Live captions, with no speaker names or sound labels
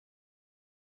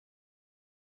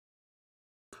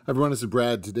Everyone, this is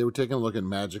Brad. Today we're taking a look at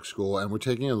Magic School, and we're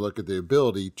taking a look at the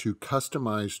ability to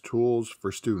customize tools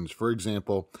for students. For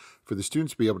example, for the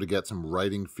students to be able to get some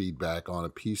writing feedback on a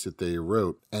piece that they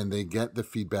wrote, and they get the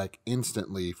feedback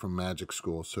instantly from Magic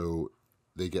School. So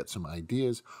they get some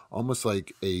ideas, almost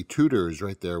like a tutor is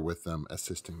right there with them,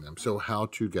 assisting them. So how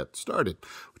to get started.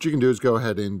 What you can do is go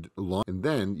ahead and launch, and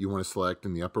then you want to select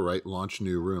in the upper right, Launch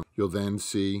New Room. You'll then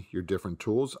see your different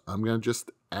tools. I'm going to just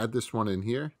add this one in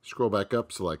here, scroll back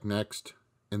up, select Next,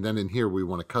 and then in here we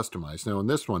want to customize. Now in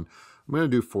this one, I'm going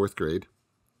to do 4th grade,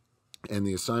 and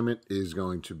the assignment is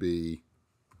going to be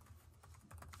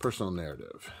personal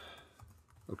narrative.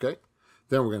 Okay?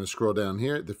 Then we're going to scroll down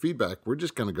here. The feedback, we're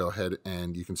just going to go ahead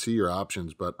and you can see your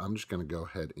options, but I'm just going to go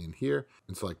ahead in here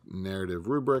and select narrative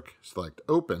rubric, select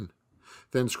open,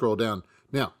 then scroll down.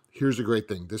 Now, here's a great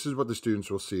thing. This is what the students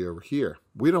will see over here.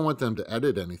 We don't want them to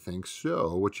edit anything,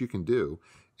 so what you can do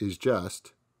is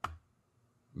just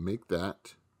make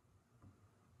that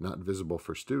not visible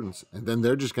for students, and then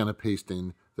they're just going to paste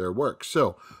in their work.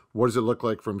 So what does it look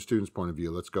like from a student's point of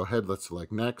view? Let's go ahead, let's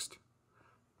select Next,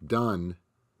 Done,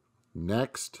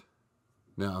 Next.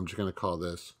 Now I'm just going to call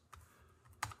this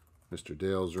Mr.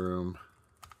 Dale's room,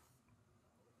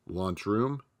 lunch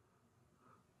room.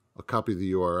 I'll copy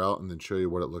the URL and then show you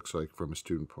what it looks like from a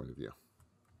student point of view.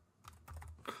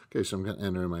 Okay, so I'm going to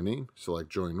enter in my name, select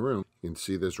Join Room. You can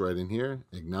see this right in here,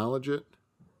 acknowledge it,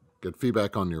 get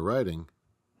feedback on your writing,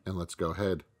 and let's go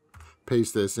ahead,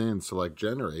 paste this in, select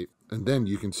Generate, and then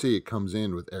you can see it comes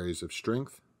in with areas of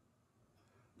strength,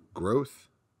 growth,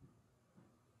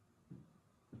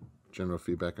 general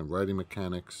feedback on writing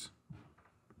mechanics.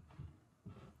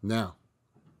 Now,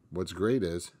 what's great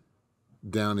is,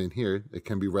 down in here, it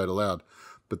can be read aloud,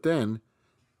 but then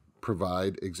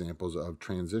provide examples of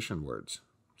transition words.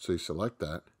 So you select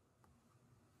that,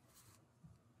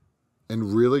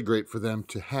 and really great for them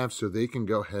to have so they can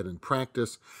go ahead and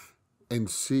practice and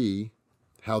see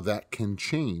how that can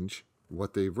change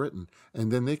what they've written.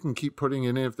 And then they can keep putting it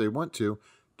in if they want to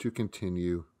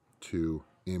continue to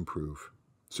improve.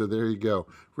 So there you go.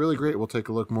 Really great. We'll take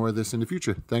a look more of this in the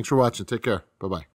future. Thanks for watching. Take care. Bye-bye.